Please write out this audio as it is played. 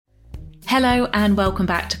Hello and welcome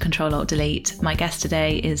back to Control Alt Delete. My guest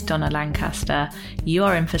today is Donna Lancaster. You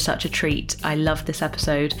are in for such a treat. I love this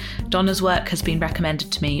episode. Donna's work has been recommended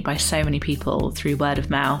to me by so many people through word of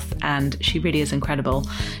mouth, and she really is incredible.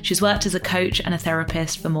 She's worked as a coach and a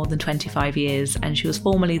therapist for more than 25 years, and she was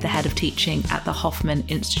formerly the head of teaching at the Hoffman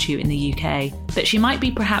Institute in the UK. But she might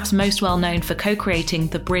be perhaps most well known for co-creating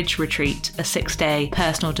the Bridge Retreat, a 6-day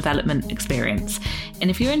personal development experience. And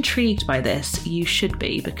if you're intrigued by this, you should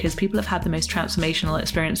be, because people have had the most transformational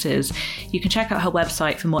experiences. You can check out her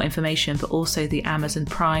website for more information, but also the Amazon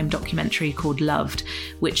Prime documentary called Loved,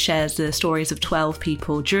 which shares the stories of 12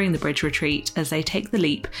 people during the Bridge Retreat as they take the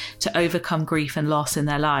leap to overcome grief and loss in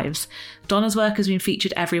their lives. Donna's work has been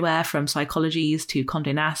featured everywhere from Psychologies to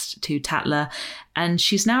Condé Nast to Tatler, and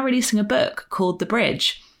she's now releasing a book called The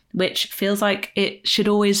Bridge, which feels like it should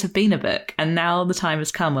always have been a book, and now the time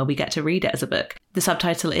has come where we get to read it as a book. The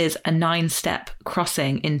subtitle is A 9-Step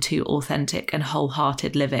Crossing into Authentic and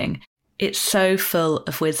Wholehearted Living. It's so full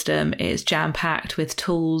of wisdom. It is jam-packed with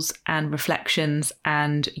tools and reflections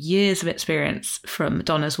and years of experience from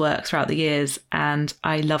Donna's work throughout the years, and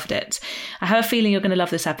I loved it. I have a feeling you're going to love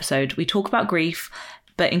this episode. We talk about grief,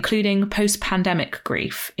 but including post-pandemic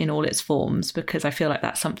grief in all its forms, because I feel like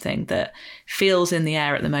that's something that feels in the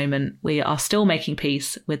air at the moment. We are still making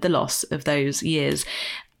peace with the loss of those years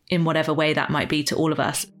in whatever way that might be to all of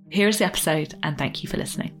us. Here is the episode, and thank you for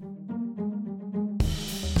listening.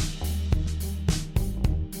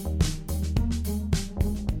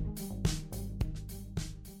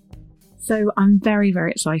 So I'm very,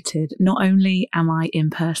 very excited. Not only am I in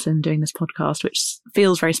person doing this podcast, which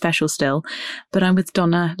feels very special still, but I'm with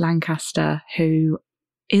Donna Lancaster, who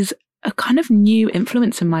is a kind of new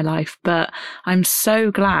influence in my life. But I'm so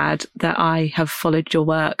glad that I have followed your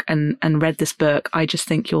work and read this book. I just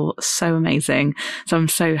think you're so amazing. So I'm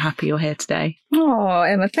so happy you're here today. Oh,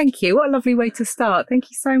 Emma, thank you. What a lovely way to start. Thank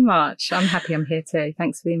you so much. I'm happy I'm here too.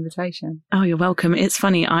 Thanks for the invitation. Oh, you're welcome. It's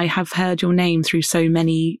funny. I have heard your name through so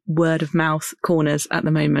many word of mouth corners at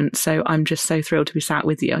the moment. So I'm just so thrilled to be sat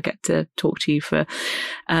with you. I get to talk to you for,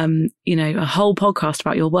 a whole podcast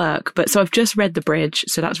about your work. But so I've just read The Bridge.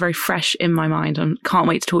 So that's very fresh in my mind. I can't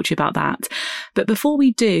wait to talk to you about that. But before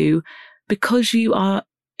we do, because you are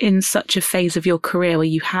in such a phase of your career where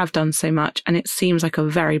you have done so much, and it seems like a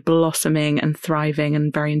very blossoming and thriving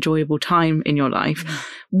and very enjoyable time in your life.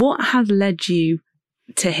 What has led you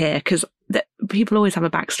to here? Because people always have a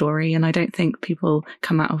backstory, and I don't think people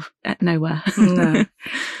come out of nowhere. No.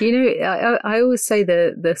 I always say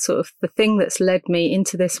the sort of the thing that's led me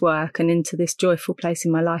into this work and into this joyful place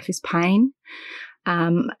in my life is pain.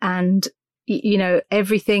 And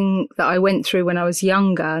everything that I went through when I was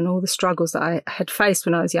younger and all the struggles that I had faced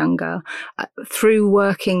when I was younger, through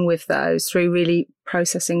working with those, through really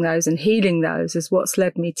processing those and healing those, is what's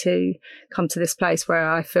led me to come to this place where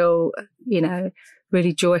I feel,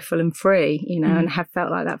 really joyful and free, and have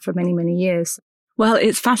felt like that for many, many years. Well,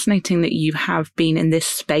 it's fascinating that you have been in this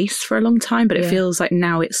space for a long time, but it feels like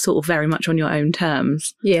now it's sort of very much on your own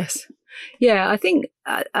terms. Yes. Yeah, I think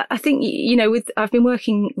I've been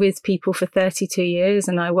working with people for 32 years,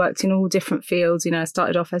 and I worked in all different fields. I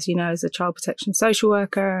started off as a child protection social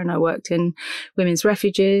worker, and I worked in women's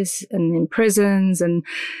refuges and in prisons, and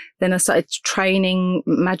then I started training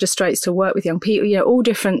magistrates to work with young people. All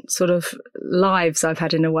different sort of lives I've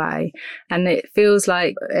had in a way, and it feels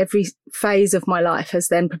like every phase of my life has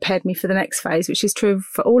then prepared me for the next phase, which is true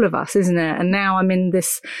for all of us, isn't it? And now I'm in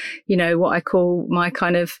this, what I call my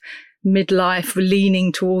kind of midlife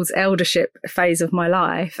leaning towards eldership phase of my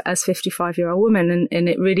life as 55-year-old woman. And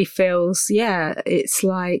it really feels, it's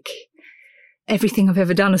like everything I've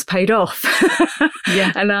ever done has paid off.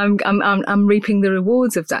 Yeah. And I'm reaping the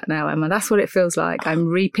rewards of that now, Emma. That's what it feels like. I'm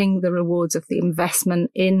reaping the rewards of the investment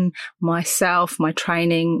in myself, my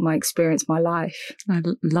training, my experience, my life. I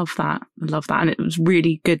love that. And it was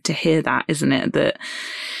really good to hear that, isn't it? That,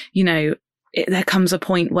 there comes a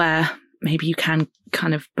point where maybe you can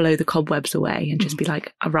kind of blow the cobwebs away and just be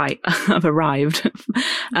like, all right, I've arrived.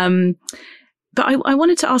 But I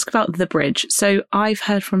wanted to ask about The Bridge. So I've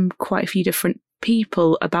heard from quite a few different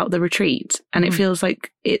people about the retreat, and it feels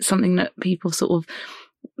like it's something that people sort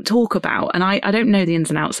of talk about. And I don't know the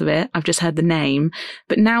ins and outs of it. I've just heard the name,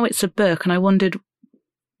 but now it's a book, and I wondered,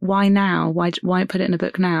 why now? Why put it in a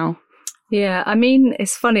book now? Yeah, I mean,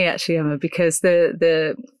 it's funny actually, Emma, because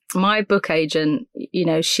my book agent,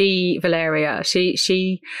 Valeria,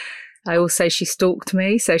 I always say she stalked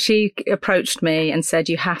me. So she approached me and said,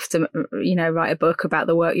 you have to, write a book about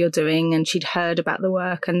the work you're doing. And she'd heard about the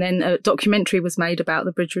work. And then a documentary was made about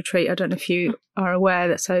the Bridge Retreat. I don't know if you are aware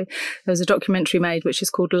that. So there was a documentary made, which is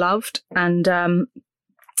called Loved. And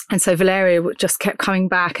And so Valeria just kept coming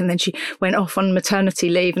back, and then she went off on maternity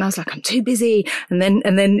leave, and I was like, I'm too busy. And then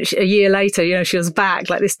a year later, she was back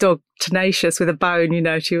like this dog, tenacious with a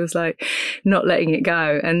bone, she was like not letting it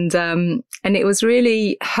go. And it was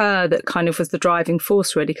really her that kind of was the driving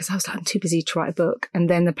force, really, because I was like, I'm too busy to write a book. And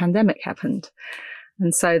then the pandemic happened.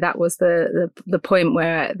 And so that was the point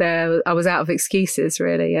where I was out of excuses,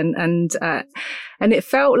 really, and it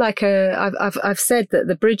felt like I've said that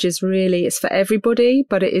the bridge is really, it's for everybody,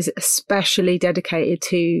 but it is especially dedicated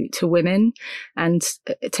to women and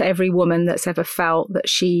to every woman that's ever felt that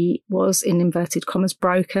she was, in inverted commas,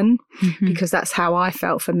 broken, because that's how I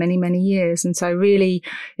felt for many, many years. And so really,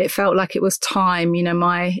 it felt like it was time.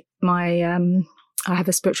 I have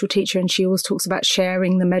a spiritual teacher, and she always talks about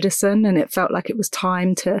sharing the medicine, and it felt like it was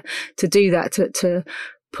time to do that, to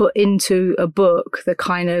put into a book the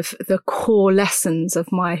kind of the core lessons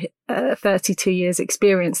of my 32 years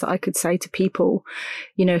experience that I could say to people,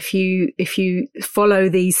 if you follow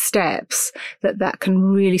these steps, that can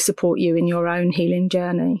really support you in your own healing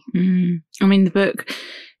journey. I mean, the book,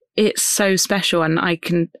 it's so special, and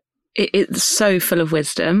it's so full of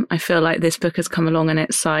wisdom. I feel like this book has come along, and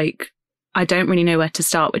it's like, I don't really know where to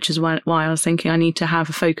start, which is why I was thinking I need to have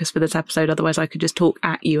a focus for this episode. Otherwise, I could just talk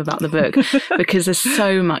at you about the book because there's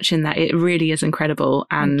so much in that. It really is incredible.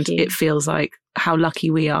 And it feels like how lucky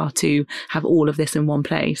we are to have all of this in one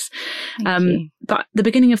place. But the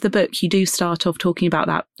beginning of the book, you do start off talking about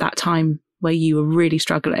that time where you were really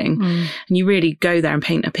struggling, and you really go there and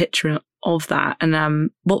paint a picture of that.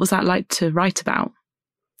 And what was that like to write about?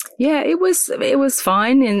 Yeah, it was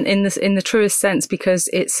fine in the truest sense, because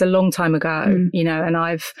it's a long time ago, and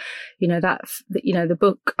I've, the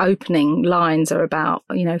book opening lines are about,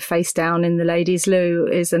 face down in the ladies' loo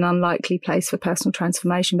is an unlikely place for personal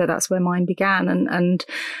transformation, but that's where mine began. And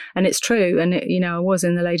it's true. And I was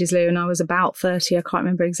in the ladies' loo, and I was about 30. I can't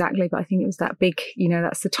remember exactly, but I think it was that big,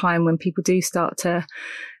 that's the time when people do start to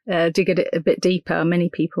dig it a bit deeper, many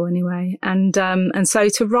people anyway. And so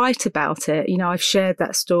to write about it, I've shared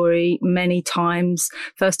that story many times,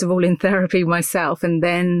 first of all in therapy myself, and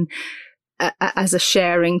then as a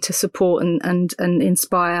sharing to support and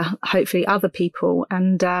inspire, hopefully, other people.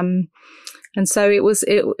 And so it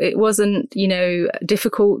wasn't,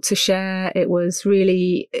 difficult to share. It was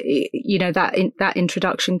really, that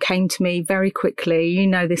introduction came to me very quickly.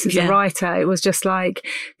 This as a writer, it was just like,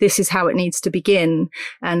 this is how it needs to begin.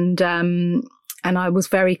 And I was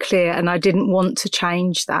very clear, and I didn't want to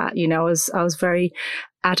change that. I was very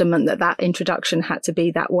adamant that introduction had to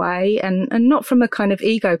be that way, and not from a kind of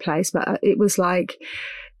ego place, but it was like,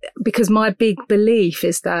 because my big belief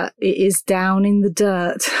is that it is down in the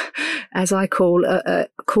dirt, as I call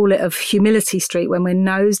it, of Humility Street, when we're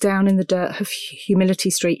nose down in the dirt of Humility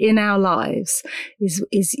Street in our lives, is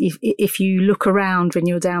if you look around when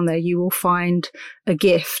you're down there, you will find a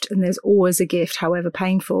gift, and there's always a gift, however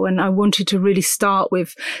painful. And I wanted to really start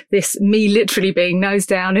with this, me literally being nose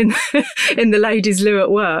down in the ladies' loo at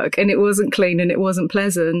work, and it wasn't clean and it wasn't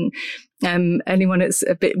pleasant. Anyone that's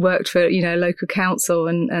a bit worked for, local council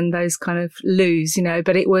and those kind of loos,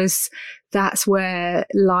 but that's where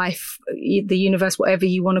life, the universe, whatever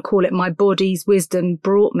you want to call it, my body's wisdom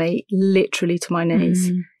brought me literally to my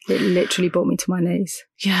knees. It literally brought me to my knees.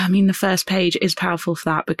 Yeah, I mean, the first page is powerful for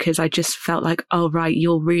that, because I just felt like, oh, right,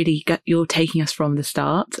 you're taking us from the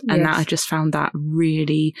start. And that I just found that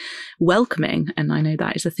really welcoming. And I know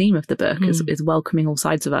that is the theme of the book, is welcoming all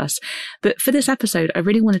sides of us. But for this episode, I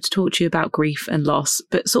really wanted to talk to you about grief and loss,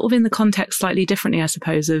 but sort of in the context slightly differently, I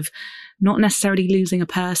suppose, of not necessarily losing a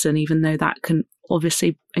person, even though that can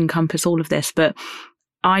obviously encompass all of this. But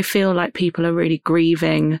I feel like people are really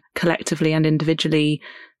grieving collectively and individually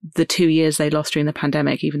the 2 years they lost during the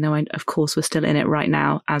pandemic, even though, of course, we're still in it right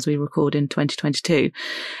now as we record in 2022.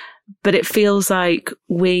 But it feels like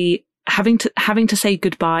we having to say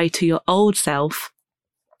goodbye to your old self,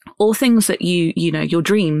 or things that your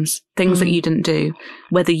dreams, things that you didn't do,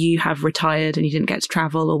 whether you have retired and you didn't get to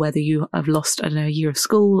travel, or whether you have lost, a year of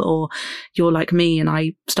school, or you're like me and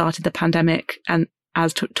I started the pandemic and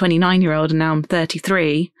as 29-year-old and now I'm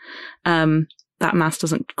 33. That maths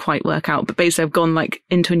doesn't quite work out, but basically I've gone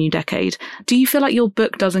into a new decade. Do you feel like your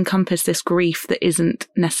book does encompass this grief that isn't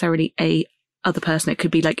necessarily a other person? It could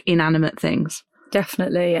be inanimate things.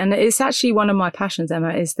 Definitely. And it's actually one of my passions, Emma,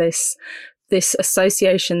 is this this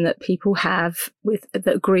association that people have with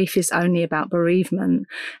that grief is only about bereavement,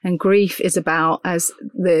 and grief is about, as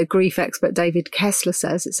the grief expert David Kessler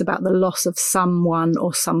says, it's about the loss of someone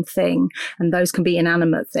or something, and those can be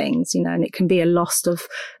inanimate things, and it can be lost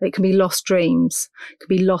dreams, it could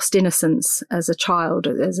be lost innocence as a child,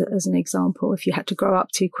 as an example, if you had to grow up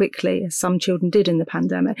too quickly, as some children did in the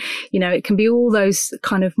pandemic. It can be all those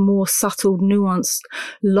kind of more subtle, nuanced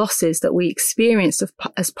losses that we experienced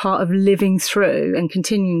as part of living through and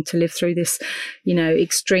continuing to live through this,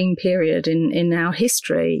 extreme period in our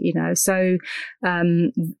history, So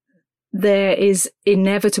there is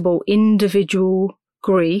inevitable individual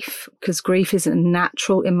grief, because grief is a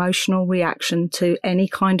natural emotional reaction to any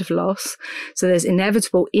kind of loss. So there's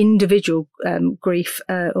inevitable individual grief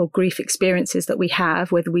or grief experiences that we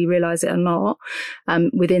have, whether we realize it or not,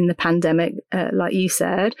 within the pandemic, like you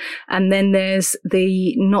said. And then there's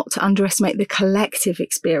the not to underestimate the collective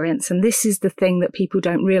experience. And this is the thing that people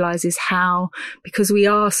don't realize, is how, because we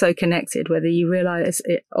are so connected, whether you realize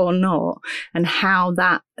it or not, and how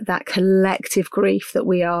that collective grief that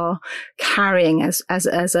we are carrying as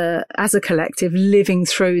a collective, living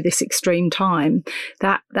through this extreme time,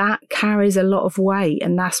 that carries a lot of weight.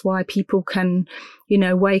 And that's why people can,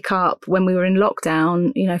 wake up when we were in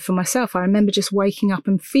lockdown. For myself, I remember just waking up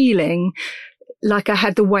and feeling like I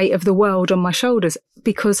had the weight of the world on my shoulders,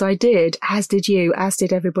 because I did, as did you, as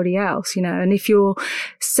did everybody else, and if you're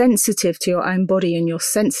sensitive to your own body and you're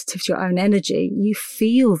sensitive to your own energy, you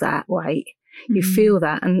feel that weight. You feel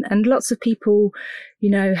that. And lots of people,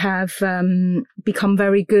 have become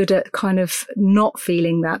very good at kind of not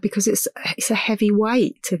feeling that, because it's a heavy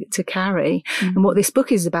weight to carry. And what this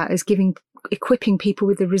book is about is equipping people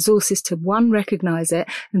with the resources to, one, recognize it,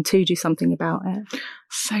 and two, do something about it.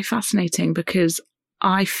 So fascinating, because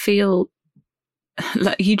I feel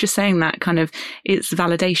like you just saying that kind of, it's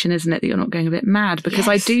validation, isn't it, that you're not going a bit mad? Because yes.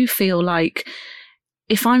 I do feel like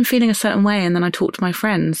if I'm feeling a certain way and then I talk to my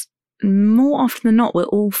friends, more often than not, we're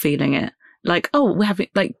all feeling it. Like, oh, we're having,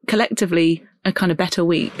 like, collectively a kind of better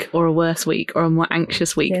week or a worse week or a more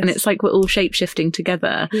anxious week. Yes. And it's like we're all shape-shifting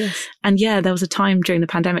together. Yes. And yeah, there was a time during the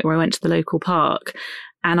pandemic where I went to the local park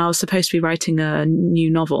and I was supposed to be writing a new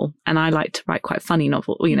novel. And I like to write quite funny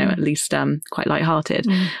novel, at least quite lighthearted.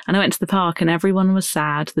 And I went to the park and everyone was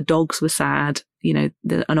sad. The dogs were sad.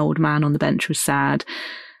 An old man on the bench was sad.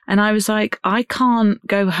 And I was like, I can't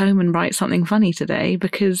go home and write something funny today,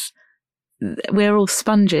 because we're all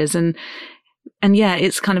sponges. And yeah,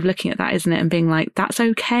 it's kind of looking at that, isn't it? And being like, that's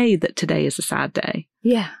okay that today is a sad day.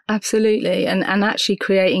 Yeah, absolutely. And actually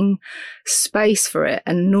creating space for it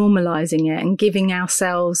and normalizing it and giving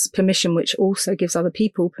ourselves permission, which also gives other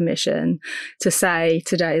people permission to say,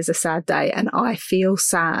 today is a sad day and I feel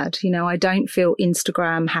sad. I don't feel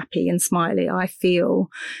Instagram happy and smiley. I feel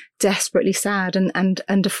desperately sad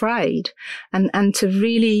and afraid. And to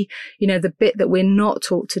really, the bit that we're not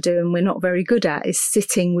taught to do and we're not very good at is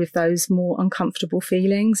sitting with those more uncomfortable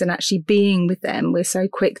feelings and actually being with them. We're so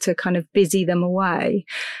quick to kind of busy them away.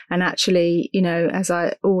 And actually, as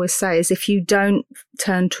I always say, is if you don't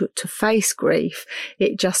turn to face grief,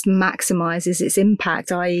 it just maximizes its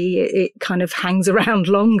impact, i.e. it kind of hangs around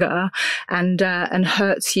longer and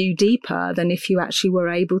hurts you deeper than if you actually were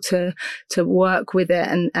able to work with it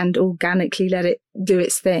and organically let it do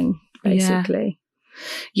its thing, basically.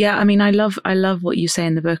 Yeah, I mean, I love what you say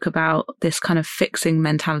in the book about this kind of fixing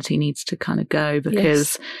mentality needs to kind of go,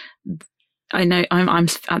 because I know I'm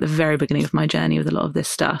at the very beginning of my journey with a lot of this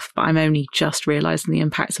stuff, but I'm only just realizing the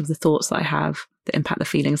impacts of the thoughts that I have, that impact the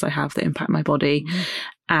feelings I have, that impact my body.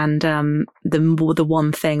 And the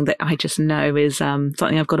one thing that I just know is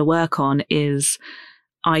something I've got to work on is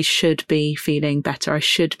I should be feeling better. I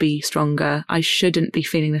should be stronger. I shouldn't be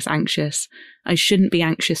feeling this anxious. I shouldn't be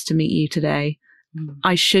anxious to meet you today.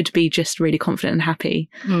 I should be just really confident and happy.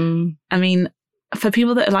 I mean, for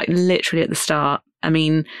people that are like literally at the start, I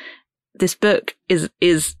mean, this book is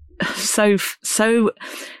so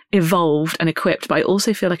evolved and equipped, but I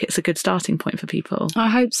also feel like it's a good starting point for people. I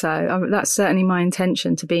hope so. That's certainly my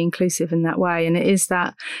intention, to be inclusive in that way. And it is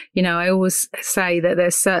that, I always say that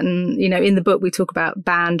there's certain, in the book we talk about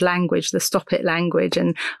banned language, the stop it language,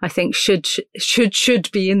 and I think should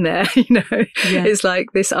be in there. It's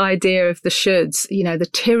like this idea of the shoulds, the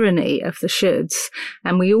tyranny of the shoulds,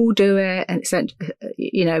 and we all do it, and it's,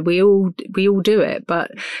 we all do it,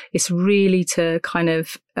 but it's really to kind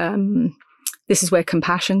of this is where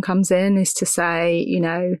compassion comes in, is to say,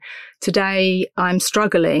 today I'm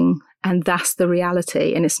struggling And that's the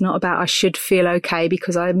reality. And it's not about I should feel okay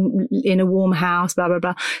because I'm in a warm house, blah, blah,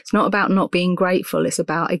 blah. It's not about not being grateful. It's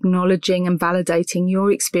about acknowledging and validating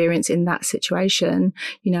your experience in that situation,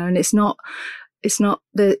 and it's not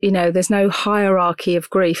there's no hierarchy of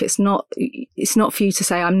grief. It's not for you to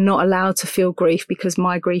say, I'm not allowed to feel grief because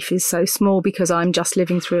my grief is so small because I'm just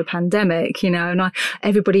living through a pandemic, and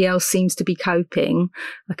everybody else seems to be coping.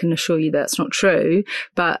 I can assure you that's not true.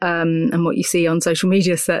 But, and what you see on social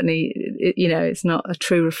media, certainly, it's not a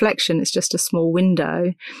true reflection. It's just a small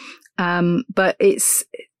window. But it's,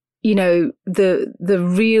 the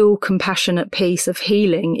real compassionate piece of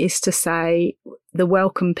healing is to say the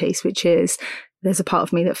welcome piece, which is, there's a part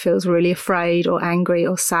of me that feels really afraid or angry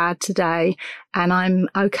or sad today, and I'm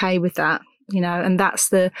okay with that. And that's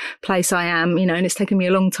the place I am, and it's taken me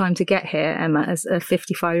a long time to get here, Emma, as a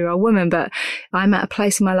 55-year-old woman, but I'm at a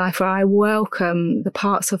place in my life where I welcome the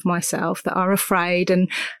parts of myself that are afraid,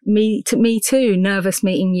 and me too, nervous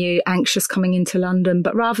meeting you, anxious coming into London,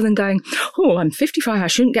 but rather than going, oh, I'm 55, I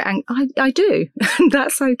shouldn't get I do. And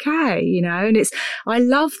that's okay, and I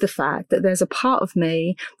love the fact that there's a part of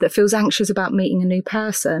me that feels anxious about meeting a new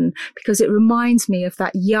person, because it reminds me of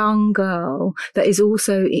that young girl that is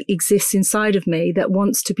also exists inside of me that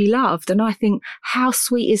wants to be loved. And I think, how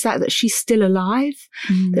sweet is that she's still alive,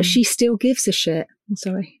 that she still gives a shit. I'm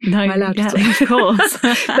sorry. No, am I allowed to talk? Of course.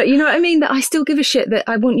 But you know what I mean? That I still give a shit, that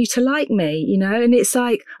I want you to like me, and it's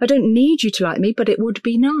like, I don't need you to like me, but it would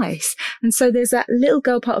be nice. And so there's that little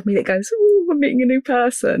girl part of me that goes, oh, I'm meeting a new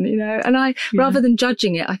person, and I, rather than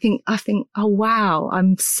judging it, I think, oh wow,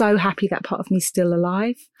 I'm so happy that part of me's still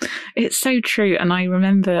alive. It's so true. And I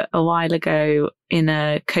remember a while ago in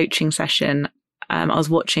a coaching session, I was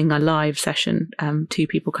watching a live session, two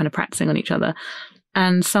people kind of practicing on each other,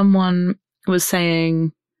 and someone was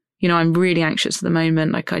saying, I'm really anxious at the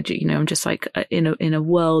moment. Like I'm just like in a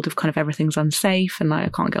world of kind of everything's unsafe, and like I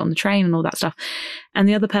can't get on the train and all that stuff. And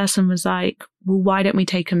the other person was like, well, why don't we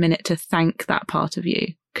take a minute to thank that part of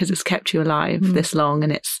you? Because it's kept you alive this long,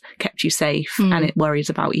 and it's kept you safe, and it worries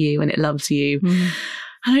about you, and it loves you. And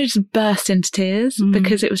I just burst into tears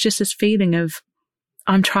because it was just this feeling of,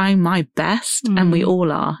 I'm trying my best, and we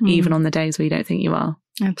all are, even on the days where you don't think you are.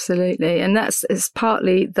 Absolutely. And it's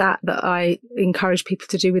partly that I encourage people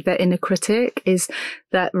to do with their inner critic, is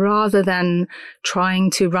that rather than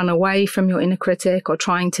trying to run away from your inner critic or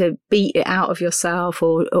trying to beat it out of yourself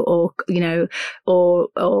or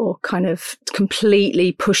kind of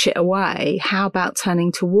completely push it away, how about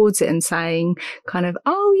turning towards it and saying kind of,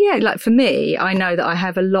 oh yeah, like for me, I know that I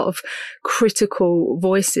have a lot of critical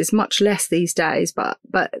voices, much less these days, but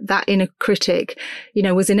that inner critic,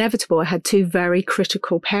 was inevitable. I had two very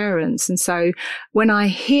critical parents. And so when I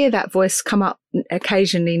hear that voice come up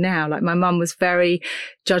occasionally now, like my mum was very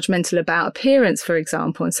judgmental about appearance, for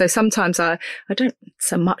example. And so sometimes I don't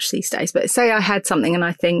so much these days, but say I had something and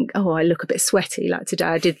I think, oh, I look a bit sweaty. Like today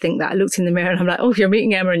I did think that. I looked in the mirror and I'm like, oh, you're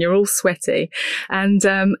meeting Emma and you're all sweaty. And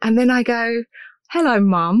then I go, hello,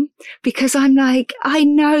 Mum, because I'm like, I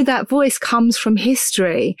know that voice comes from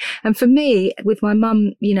history. And for me, with my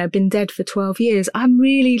mum, been dead for 12 years, I'm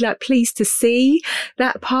really like pleased to see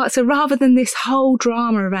that part. So rather than this whole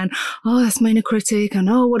drama around, oh, that's my inner critic and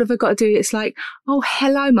oh, what have I got to do? It's like, oh,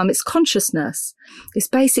 hello, Mum. It's consciousness. It's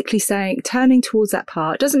basically saying, turning towards that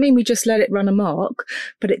part. It doesn't mean we just let it run amok,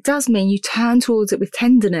 but it does mean you turn towards it with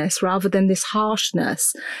tenderness rather than this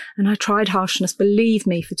harshness. And I tried harshness, believe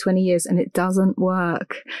me, for 20 years, and it doesn't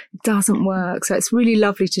work. It doesn't work. So it's really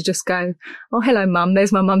lovely to just go, oh, hello, Mum.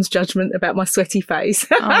 There's my mum's judgment about my sweaty face.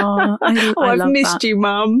 Oh, I've missed you,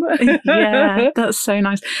 Mum. Yeah, that's so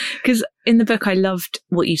nice. Because in the book, I loved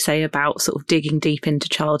what you say about sort of digging deep into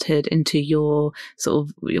childhood, into your sort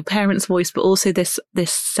of your parents' voice, but also this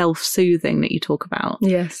self-soothing that you talk about.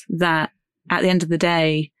 Yes. That at the end of the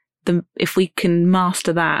day, if we can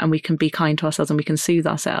master that and we can be kind to ourselves and we can soothe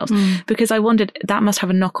ourselves, because I wondered, that must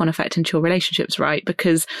have a knock-on effect into your relationships, right?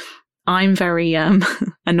 Because I'm very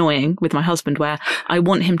annoying with my husband, where I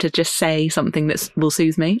want him to just say something that will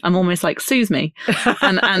soothe me. I'm almost like, soothe me.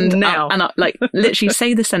 And I, like literally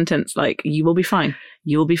say the sentence like, you will be fine.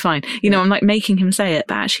 You will be fine. I'm like making him say it,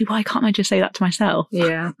 but actually, why can't I just say that to myself?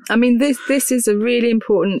 Yeah. I mean, this is a really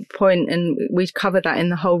important point, and we cover that in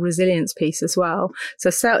the whole resilience piece as well. So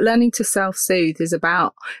learning to self-soothe is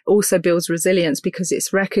about, also builds resilience, because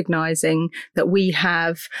it's recognizing that we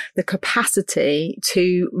have the capacity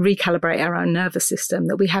to recalibrate our own nervous system,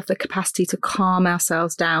 that we have the capacity to calm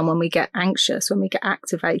ourselves down when we get anxious, when we get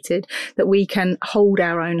activated, that we can hold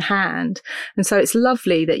our own hand. And so it's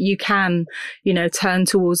lovely that you can, turn turn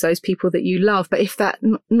towards those people that you love. But if that,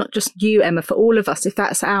 not just you, Emma, for all of us, if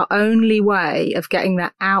that's our only way of getting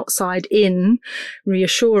that outside in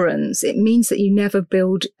reassurance, it means that you never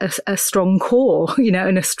build a strong core,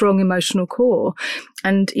 and a strong emotional core.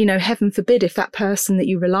 And, heaven forbid, if that person that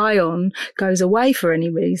you rely on goes away for any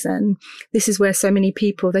reason, this is where so many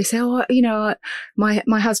people, they say,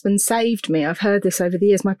 my husband saved me. I've heard this over the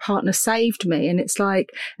years. My partner saved me. And it's like,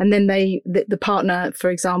 and then the partner, for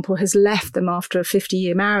example, has left them after a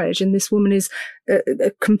 50-year marriage. And this woman is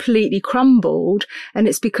completely crumbled. And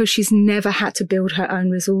it's because she's never had to build her own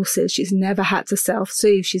resources. She's never had to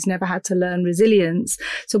self-soothe. She's never had to learn resilience.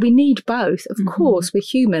 So we need both. Of course, we're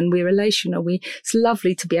human. We're relational. It's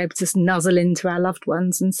lovely to be able to nuzzle into our loved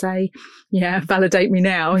ones and say, validate me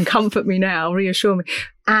now and comfort me now, reassure me.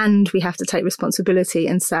 And we have to take responsibility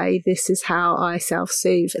and say, this is how I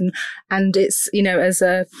self-soothe. And it's, as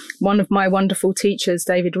one of my wonderful teachers,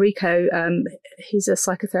 David Rico, he's a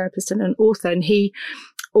psychotherapist and an author, and he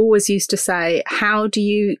always used to say, how do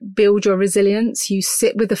you build your resilience? You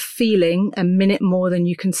sit with a feeling a minute more than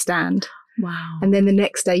you can stand. Wow. And then the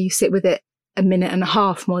next day you sit with it a minute and a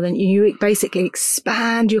half more than you basically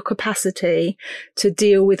expand your capacity to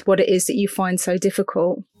deal with what it is that you find so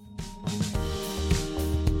difficult.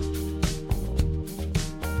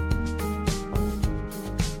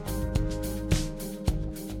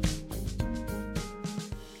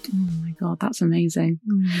 God, that's amazing.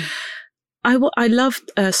 I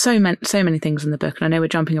loved so many things in the book, and I know we're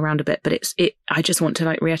jumping around a bit, but I just want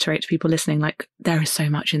to reiterate to people listening, there is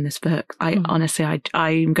so much in this book. Honestly,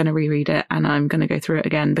 I'm going to reread it and I'm going to go through it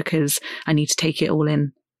again because I need to take it all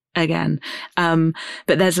in again.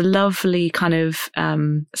 But there's a lovely kind of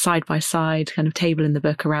side by side kind of table in the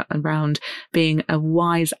book around being a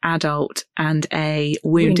wise adult and a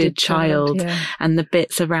wounded child, and the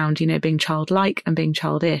bits around, being childlike and being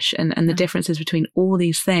childish and the differences between all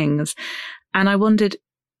these things. And I wondered,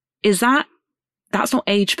 that's not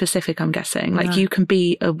age specific, I'm guessing. You could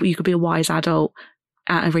be a wise adult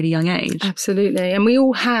at a really young age. Absolutely. And we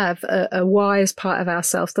all have a wise part of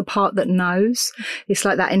ourselves, the part that knows. It's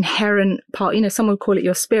like that inherent part, some would call it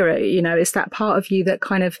your spirit, it's that part of you that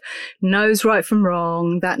kind of knows right from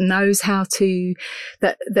wrong, that knows how to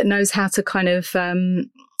kind of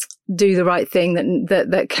do the right thing,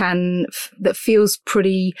 that feels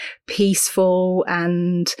pretty peaceful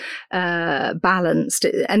and balanced.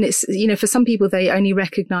 And it's, for some people, they only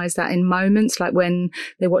recognize that in moments, like when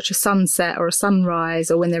they watch a sunset or a sunrise,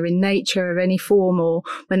 or when they're in nature of any form, or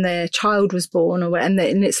when their child was born, and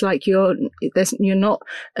it's like you're not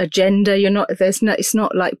a gender, it's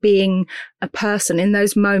not like being a person. In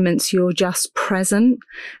those moments, you're just present.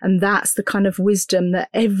 And that's the kind of wisdom that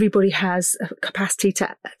everybody has a capacity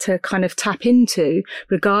to kind of tap into,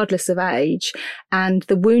 regardless of age. And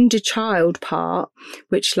the wounded child part,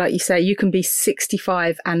 which, like you say, you can be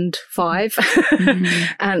 65 and 5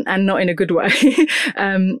 and not in a good way.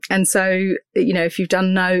 And so, if you've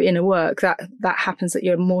done no inner work, that happens, that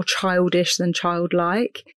you're more childish than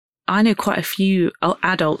childlike. I know quite a few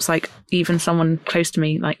adults, even someone close to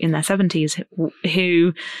me, in their 70s,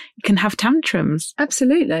 who can have tantrums.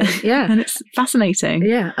 Absolutely, yeah. And it's fascinating.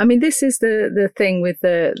 Yeah, I mean, this is the thing with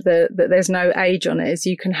that there's no age on it, is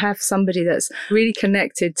you can have somebody that's really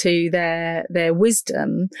connected to their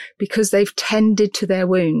wisdom because they've tended to their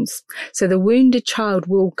wounds. So the wounded child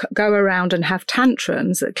will go around and have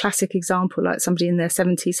tantrums. A classic example, like somebody in their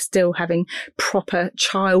 70s still having proper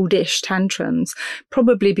childish tantrums,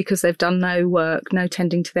 probably because they've done no work, no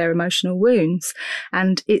tending to their emotional wounds.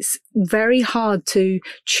 And it's very hard to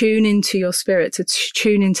tune into your spirit, to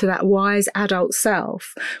tune into that wise adult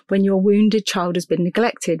self when your wounded child has been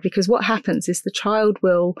neglected, because what happens is the child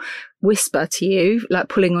will whisper to you, like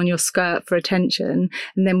pulling on your skirt for attention,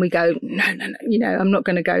 and then we go, no, I'm not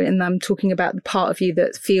going to go. And I'm talking about the part of you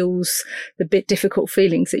that feels the bit difficult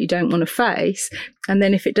feelings that you don't want to face. And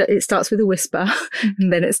then if it starts with a whisper,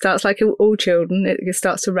 and then it starts like all children, it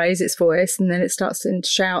starts to raise its voice, and then it starts to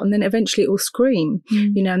shout, and then eventually it will scream.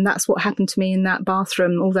 And that's what happened to me in that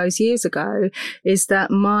bathroom all those years ago, is that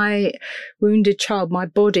my wounded child, my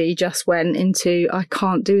body just went into, I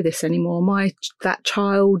can't do this anymore. That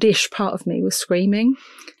childish part of me was screaming.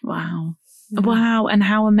 Wow. Wow. And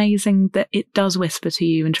how amazing that it does whisper to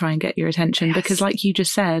you and try and get your attention. Yes. Because like you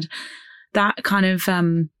just said, that kind of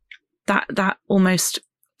that almost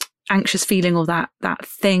anxious feeling, or that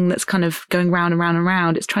thing that's kind of going round and round and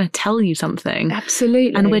round, it's trying to tell you something.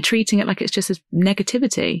 Absolutely. And we're treating it like it's just as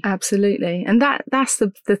negativity. Absolutely. And that's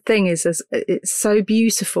the thing is it's so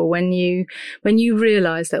beautiful when you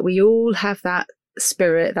realize that we all have that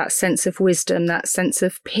spirit, that sense of wisdom, that sense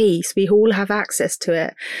of peace. We all have access to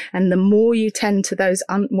it. And the more you tend to those,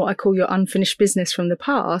 what I call your unfinished business from the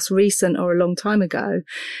past, recent or a long time ago,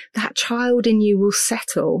 that child in you will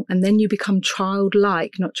settle, and then you become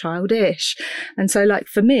childlike, not childish. And so like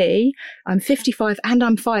for me, I'm 55 and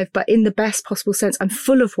I'm 5, but in the best possible sense, I'm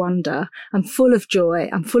full of wonder. I'm full of joy.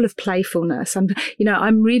 I'm full of playfulness. I'm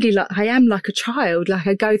really like, I am like a child. Like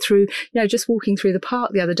I go through, just walking through the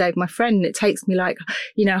park the other day with my friend, and it takes me like,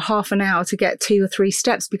 half an hour to get 2 or 3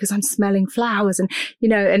 steps because I'm smelling flowers, and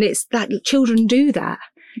it's that children do that.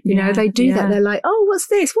 They do that. They're like, oh, what's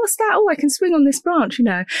this? What's that? Oh, I can swing on this branch,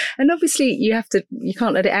 And obviously you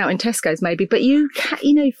can't let it out in Tesco's maybe, but you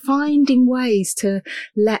can, finding ways to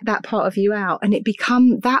let that part of you out, and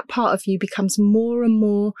that part of you becomes more and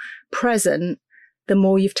more present the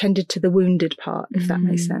more you've tended to the wounded part, if that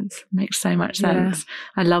makes sense. Makes so much sense.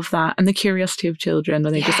 I love that. And the curiosity of children,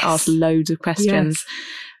 when they just ask loads of questions.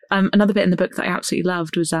 Yes. Another bit in the book that I absolutely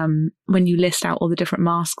loved was when you list out all the different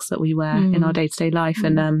masks that we wear in our day-to-day life.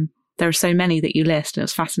 And there are so many that you list, and it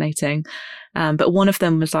was fascinating. But one of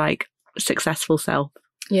them was like successful self.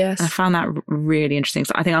 Yes. And I found that really interesting.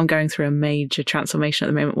 So I think I'm going through a major transformation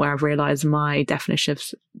at the moment where I've realised my definition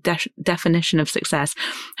of success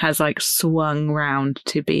has like swung round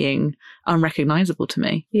to being unrecognisable to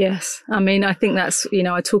me. Yes. I mean, I think that's,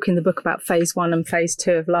 I talk in the book about phase 1 and phase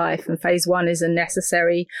 2 of life. And phase 1 is a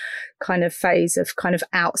necessary kind of phase of kind of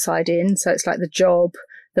outside in. So it's like the job,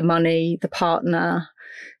 the money, the partner,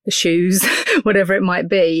 the shoes, whatever it might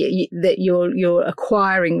be, that you're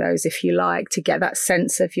acquiring those, if you like, to get that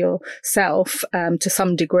sense of yourself to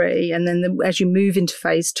some degree. And then as you move into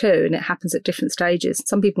phase 2, and it happens at different stages,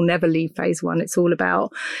 some people never leave phase 1. It's all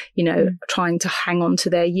about, trying to hang on to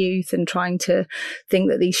their youth and trying to think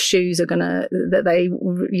that these shoes are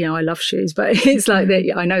I love shoes, but it's like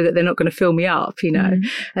I know that they're not going to fill me up,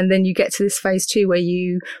 And then you get to this phase 2 where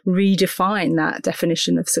you redefine that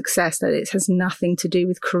definition of success, that it has nothing to do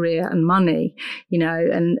with career and money,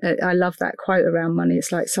 and I love that quote around money.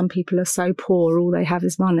 It's like some people are so poor, all they have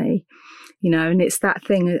is money. And it's that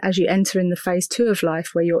thing as you enter in the phase 2 of life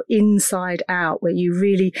where you're inside out, where you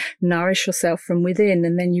really nourish yourself from within.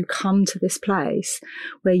 And then you come to this place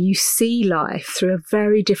where you see life through a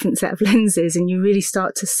very different set of lenses, and you really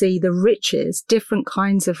start to see the riches, different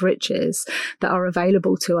kinds of riches that are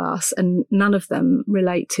available to us. And none of them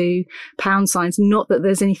relate to pound signs. Not that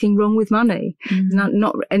there's anything wrong with money,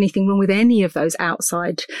 not anything wrong with any of those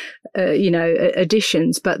outside,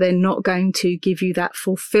 additions, but they're not going to give you that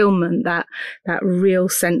fulfillment, that real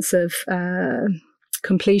sense of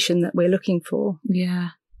completion that we're looking for. Yeah.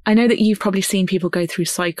 I know that you've probably seen people go through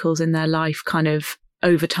cycles in their life kind of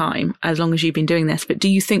over time, as long as you've been doing this, but do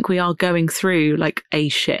you think we are going through like a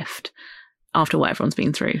shift after what everyone's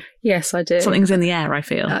been through? Yes, I do. Something's in the air, I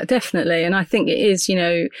feel. Definitely. And I think it is,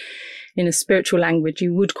 in a spiritual language,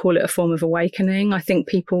 you would call it a form of awakening. I think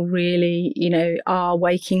people really, are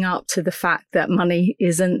waking up to the fact that money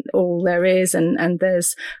isn't all there is, and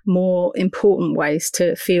there's more important ways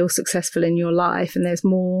to feel successful in your life. And there's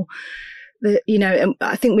more and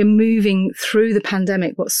I think we're moving through the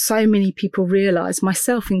pandemic. What so many people realize,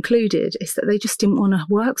 myself included, is that they just didn't want to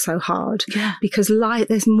work so hard. Yeah. Because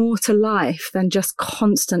there's more to life than just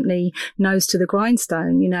constantly nose to the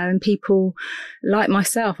grindstone, and people like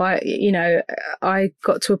myself, I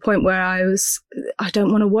got to a point where I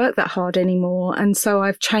don't want to work that hard anymore. And so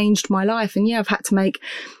I've changed my life, and I've had to make,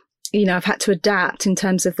 I've had to adapt in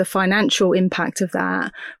terms of the financial impact of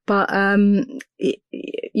that. But,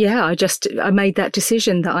 I made that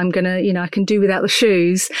decision that I'm going to, I can do without the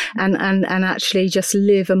shoes and actually just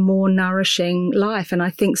live a more nourishing life. And I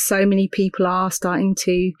think so many people are starting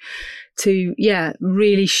to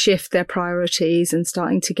really shift their priorities and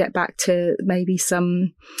starting to get back to maybe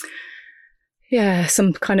some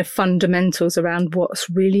kind of fundamentals around what's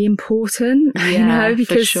really important,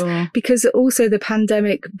 because also the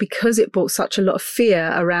pandemic, because it brought such a lot of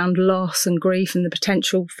fear around loss and grief and the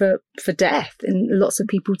potential for death. And lots of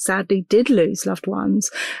people sadly did lose loved ones.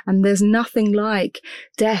 And there's nothing like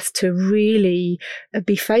death to really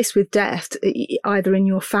be faced with death, either in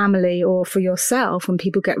your family or for yourself when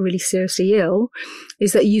people get really seriously ill,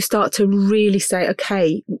 is that you start to really say,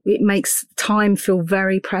 okay, it makes time feel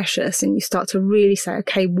very precious, and you start to really say,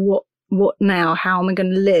 okay, what now? How am I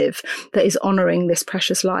going to live that is honouring this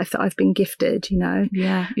precious life that I've been gifted,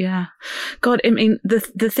 Yeah. God, I mean,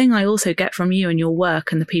 the thing I also get from you and your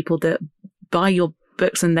work and the people that buy your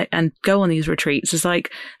books and go on these retreats is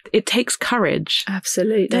like, it takes courage.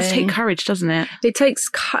 Absolutely. It does take courage, doesn't it? It takes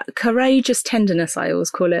courageous tenderness, I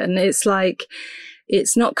always call it. And it's like,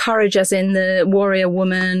 it's not courage as in the warrior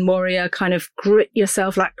woman, warrior kind of grit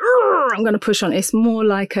yourself like, I'm going to push on. It's more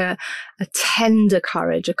like a tender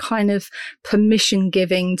courage, a kind of permission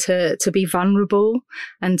giving to be vulnerable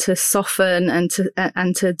and to soften and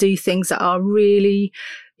to do things that are really,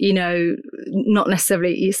 you know, not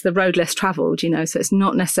necessarily, it's the road less traveled, you know, so it's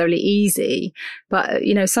not necessarily easy. But,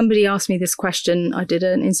 you know, somebody asked me this question. I did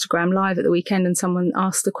an Instagram live at the weekend, and someone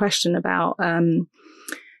asked the question about,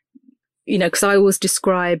 you know, because I always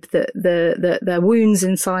describe that the wounds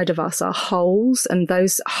inside of us are holes, and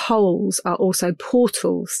those holes are also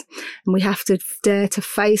portals. And we have to dare to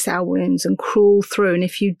face our wounds and crawl through. And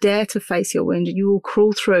if you dare to face your wound, you will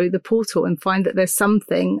crawl through the portal and find that there's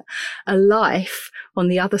something, a life on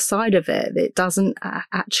the other side of it. It doesn't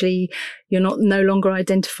actually, you're no longer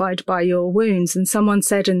identified by your wounds. And someone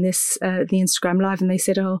said in this, the Instagram live, and they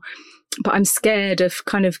said, oh, but I'm scared of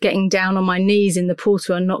kind of getting down on my knees in the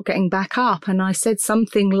portal and not getting back up. And I said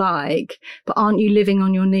something like, but aren't you living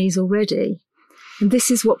on your knees already? And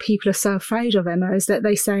this is what people are so afraid of, Emma, is that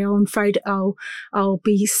they say, oh, I'm afraid I'll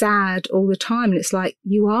be sad all the time. And it's like,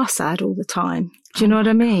 you are sad all the time. Do you know what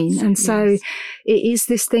I mean? And so it is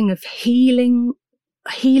this thing of healing.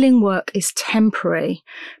 Healing work is temporary,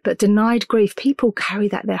 but denied grief, people carry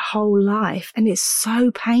that their whole life, and it's so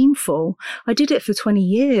painful. I did it for 20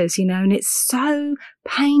 years, you know, and it's so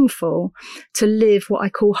painful to live what I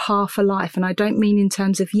call half a life. And I don't mean in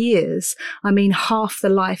terms of years. I mean half the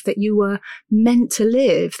life that you were meant to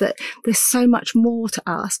live, that there's so much more to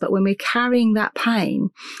us. But when we're carrying that pain,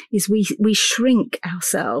 is we shrink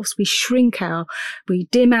ourselves, we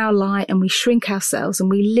dim our light, and we shrink ourselves, and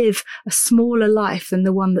we live a smaller life than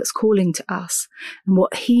the one that's calling to us. And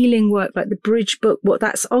what healing work, like the Bridge book, what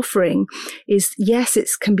that's offering is, yes, it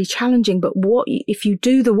can be challenging, but if you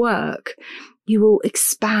do the work, you will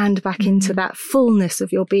expand back into that fullness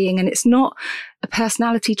of your being. And it's not a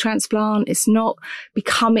personality transplant. It's not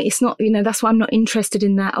becoming, it's not, you know, that's why I'm not interested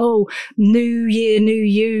in that, oh, new year, new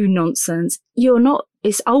you nonsense. You're not,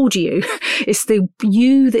 it's old you. It's the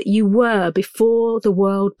you that you were before the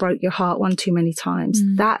world broke your heart one too many times.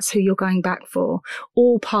 That's who you're going back for,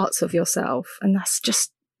 all parts of yourself. And that's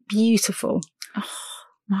just beautiful. Oh,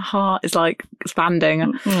 my heart is like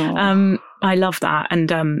expanding. I love that.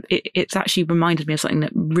 And it's actually reminded me of something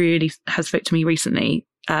that really has spoke to me recently,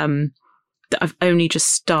 that I've only just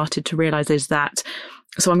started to realise, is that,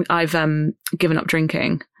 so I've given up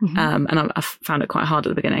drinking, and I've found it quite hard at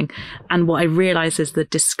the beginning. And what I realised is the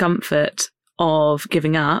discomfort of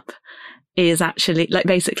giving up is actually, like,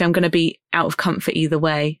 basically I'm going to be out of comfort either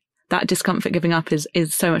way. That discomfort giving up is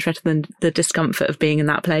so much better than the discomfort of being in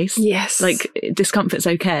that place. Yes. Like, discomfort's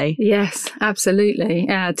okay. Yes, absolutely.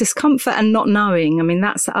 Discomfort and not knowing. I mean,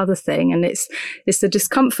 that's the other thing. And it's the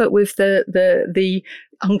discomfort with the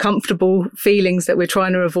uncomfortable feelings that we're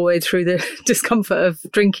trying to avoid through the discomfort of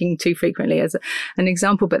drinking too frequently, as an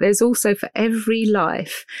example. But there's also, for every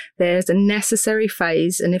life, there's a necessary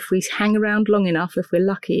phase. And if we hang around long enough, if we're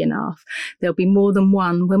lucky enough, there'll be more than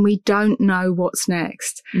one when we don't know what's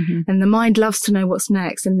next. And the mind loves to know what's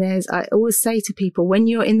next. And I always say to people, when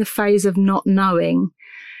you're in the phase of not knowing,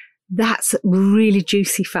 that's a really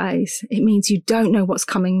juicy phase. It means you don't know what's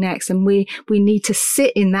coming next. And we need to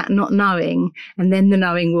sit in that not knowing, and then the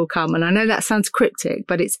knowing will come. And I know that sounds cryptic,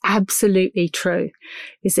 but it's absolutely true.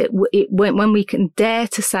 Is it when we can dare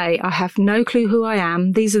to say, I have no clue who I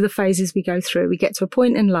am. These are the phases we go through. We get to a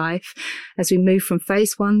point in life as we move from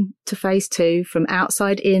phase 1 to phase 2, from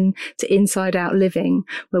outside in to inside out living,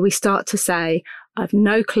 where we start to say, I've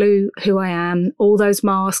no clue who I am. All those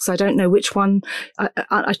masks, I don't know which one.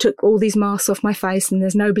 I took all these masks off my face and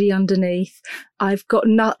there's nobody underneath. I've got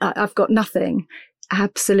nothing.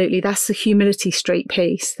 Absolutely. That's the humility street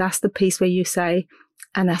piece. That's the piece where you say,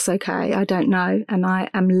 and that's okay. I don't know. And I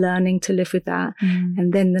am learning to live with that.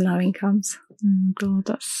 And then the knowing comes. Oh God,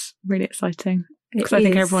 that's really exciting. Because I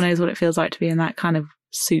think everyone knows what it feels like to be in that kind of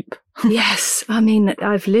soup. Yes. I mean,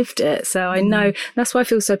 I've lived it. So I know. That's why I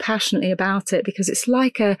feel so passionately about it, because it's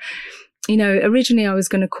like originally I was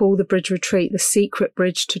going to call the Bridge Retreat the secret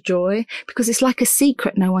bridge to joy, because it's like a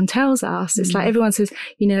secret no one tells us. It's like everyone says,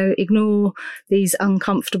 ignore these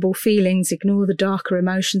uncomfortable feelings, ignore the darker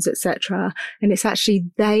emotions, etc. And it's actually,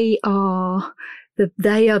 they are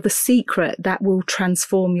the secret that will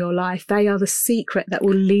transform your life. They are the secret that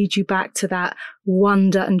will lead you back to that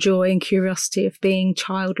wonder and joy and curiosity of being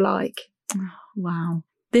childlike. Oh, wow.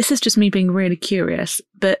 This is just me being really curious,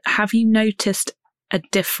 but have you noticed a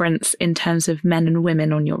difference in terms of men and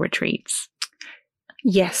women on your retreats?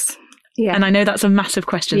 Yes. Yeah. And I know that's a massive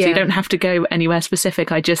question, so you don't have to go anywhere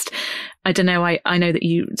specific. I don't know. I know that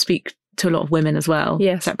you speak to a lot of women as well,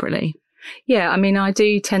 separately. Yeah, I mean, I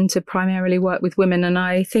do tend to primarily work with women, and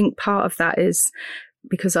I think part of that is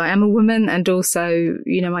because I am a woman, and also,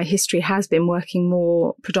 my history has been working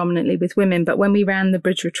more predominantly with women. But when we ran the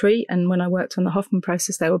Bridge Retreat and when I worked on the Hoffman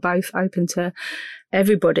process, they were both open to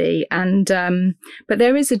everybody. And but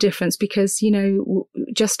there is a difference because,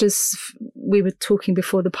 just as we were talking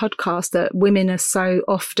before the podcast, that women are so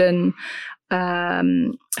often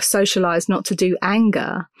socialized not to do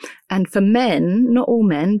anger. And for men, not all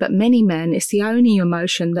men, but many men, it's the only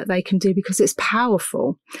emotion that they can do because it's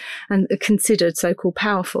powerful and considered so-called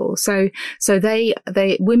powerful. So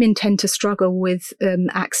women tend to struggle with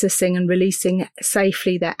accessing and releasing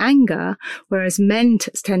safely their anger, whereas men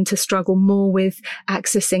tend to struggle more with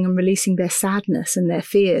accessing and releasing their sadness and their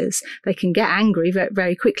fears. They can get angry very,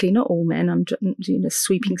 very quickly. Not all men, I'm doing a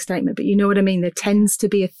sweeping statement, but you know what I mean? There tends to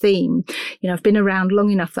be a theme. I've been around long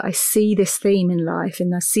enough that I see this theme in life,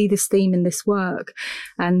 and I see this theme in this work.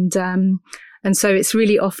 And so it's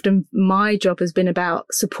really often my job has been about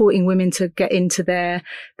supporting women to get into their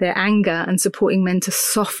anger and supporting men to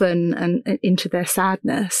soften and into their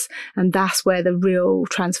sadness. And that's where the real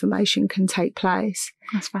transformation can take place.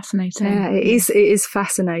 That's fascinating. Yeah, it is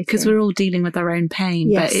fascinating. Because we're all dealing with our own pain,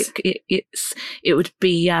 yes. But it would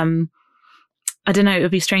be, I don't know, it would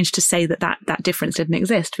be strange to say that difference didn't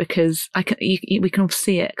exist, because we can all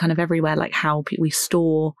see it kind of everywhere, like how we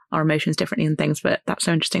store our emotions differently and things. But that's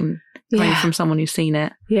so interesting coming from someone who's seen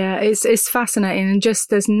it. Yeah, it's fascinating, and just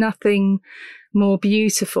there's nothing more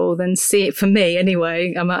beautiful than see it, for me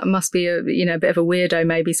anyway. I must be a bit of a weirdo,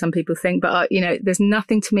 maybe some people think, but there's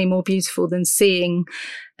nothing to me more beautiful than seeing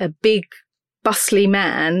a big bustly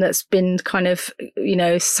man that's been kind of,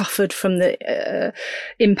 suffered from the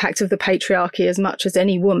impact of the patriarchy as much as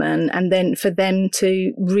any woman. And then for them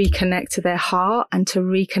to reconnect to their heart and to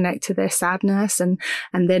reconnect to their sadness and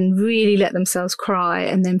then really let themselves cry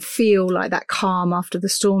and then feel like that calm after the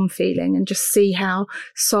storm feeling, and just see how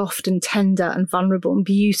soft and tender and vulnerable and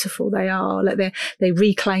beautiful they are. Like they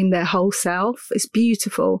reclaim their whole self. It's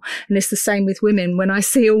beautiful. And it's the same with women. When I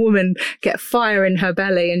see a woman get fire in her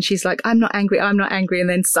belly and she's like, I'm not angry, and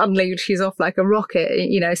then suddenly she's off like a rocket,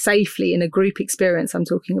 safely in a group experience I'm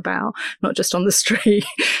talking about, not just on the street.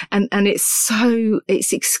 and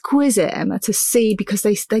it's exquisite, Emma, to see, because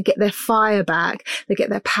they get their fire back, they get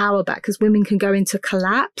their power back, because women can go into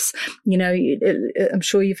collapse. I'm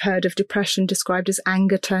sure you've heard of depression described as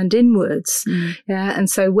anger turned inwards. Yeah. And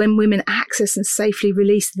so when women access and safely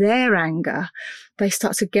release their anger, they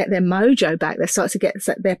start to get their mojo back. They start to get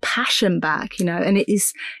their passion back, and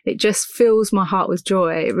it just fills my heart with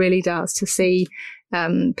joy. It really does, to see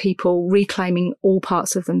people reclaiming all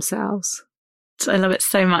parts of themselves. I love it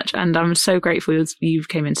so much, and I'm so grateful you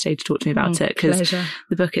came in today to talk to me about it, because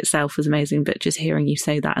the book itself was amazing, but just hearing you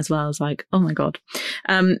say that as well, I was like, oh my God.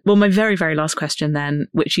 Well, my very, very last question then,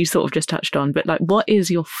 which you sort of just touched on, but like, what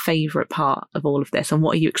is your favourite part of all of this, and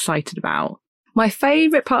what are you excited about? My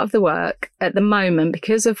favourite part of the work at the moment,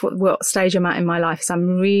 because of what stage I'm at in my life, is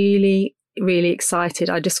I'm really, really excited.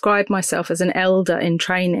 I describe myself as an elder in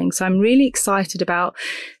training. So I'm really excited about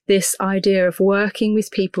this idea of working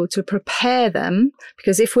with people to prepare them,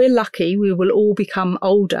 because if we're lucky, we will all become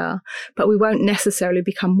older, but we won't necessarily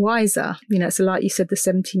become wiser. So like you said, the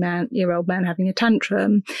 70-year-old man having a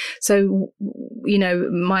tantrum. So,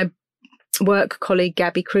 my work colleague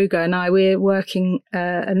Gabby Kruger and I, we're working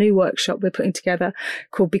a new workshop we're putting together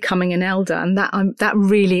called Becoming an Elder, and that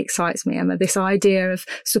really excites me, Emma. This idea of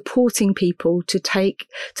supporting people to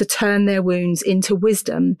turn their wounds into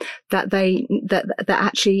wisdom that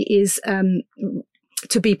actually is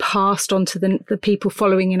to be passed on to the people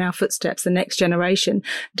following in our footsteps, the next generation.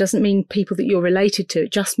 Doesn't mean people that you're related to.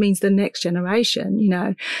 It just means the next generation,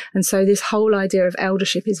 And so this whole idea of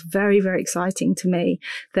eldership is very, very exciting to me,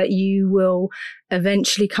 that you will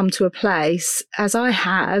eventually come to a place, as I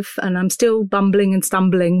have, and I'm still bumbling and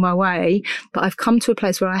stumbling my way, but I've come to a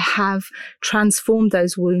place where I have transformed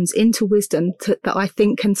those wounds into wisdom that I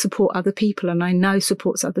think can support other people, and I know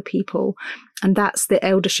supports other people. And that's the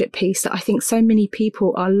eldership piece that I think so many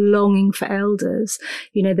people are longing for elders.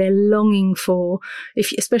 They're longing for,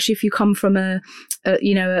 especially if you come from a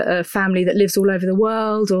family that lives all over the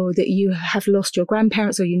world, or that you have lost your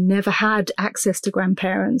grandparents, or you never had access to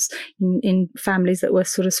grandparents in families that were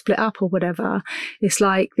sort of split up or whatever. It's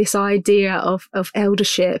like this idea of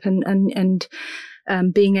eldership and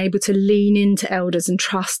being able to lean into elders and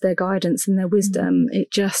trust their guidance and their wisdom.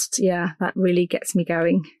 It just, that really gets me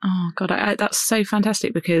going. Oh God, that's so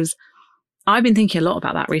fantastic, because I've been thinking a lot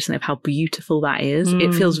about that recently, of how beautiful that is.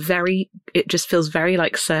 It just feels very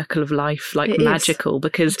like circle of life, like it magical,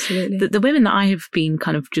 because the women that I have been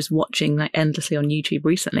kind of just watching like endlessly on YouTube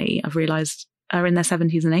recently, I've realised are in their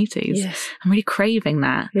 70s and 80s. Yes. I'm really craving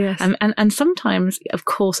that. Yes. And sometimes, of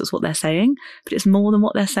course, it's what they're saying, but it's more than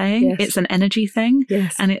what they're saying. Yes. It's an energy thing.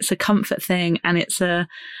 Yes. And it's a comfort thing. And it's a,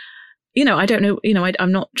 you know, I don't know, you know,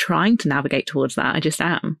 I'm not trying to navigate towards that. I just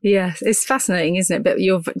am. Yes. It's fascinating, isn't it? But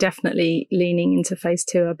you're definitely leaning into phase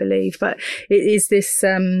 2, I believe. But it is this,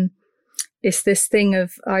 it's this thing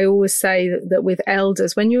of, I always say that with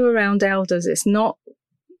elders, when you're around elders, it's not,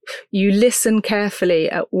 you listen carefully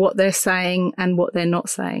at what they're saying and what they're not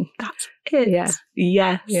saying. That's it. Yeah.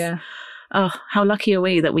 Yes. Yeah. Oh, how lucky are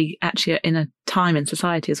we that we actually are in a time in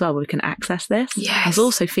society as well where we can access this. Yes. I was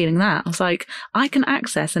also feeling that. I was like, I can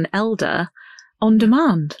access an elder on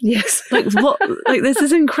demand. Yes. Like what? Like this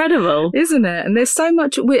is incredible. Isn't it? And there's so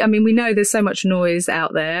much, I mean, we know there's so much noise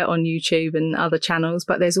out there on YouTube and other channels,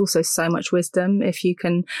 but there's also so much wisdom if you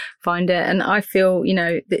can find it. And I feel, you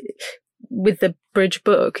know, with the Bridge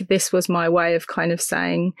book, this was my way of kind of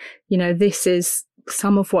saying, you know, this is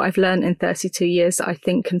some of what I've learned in 32 years that I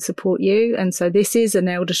think can support you. And so this is an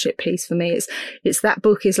eldership piece for me. It's that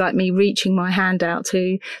book is like me reaching my hand out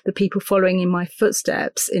to the people following in my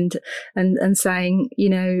footsteps and saying, you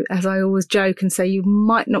know, as I always joke and say, you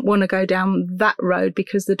might not want to go down that road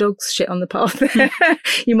because the dog's shit on the path there.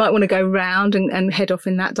 You might want to go round and head off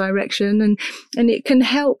in that direction. And it can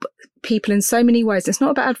help people in so many ways. It's not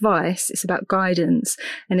about advice, it's about guidance,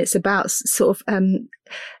 and it's about sort of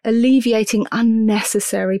alleviating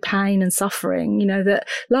unnecessary pain and suffering. You know, that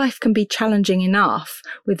life can be challenging enough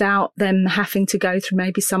without them having to go through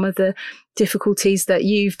maybe some of the difficulties that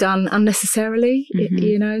you've done unnecessarily,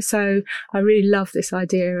 you know. So I really love this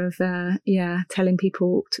idea of telling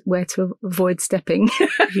people where to avoid stepping.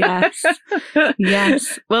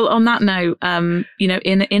 Yes. Well, on that note, you know,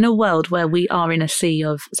 in a world where we are in a sea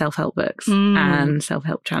of self-help books and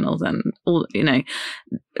self-help channels and all, you know,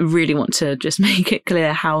 really want to just make it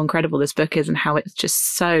clear how incredible this book is and how it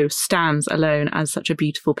just so stands alone as such a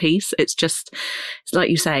beautiful piece. It's just, it's like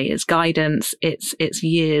you say, it's guidance, it's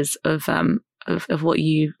years of what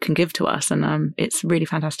you can give to us, and it's really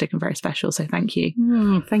fantastic and very special. So thank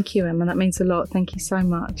you. Thank you, Emma. That means a lot. Thank you so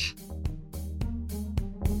much.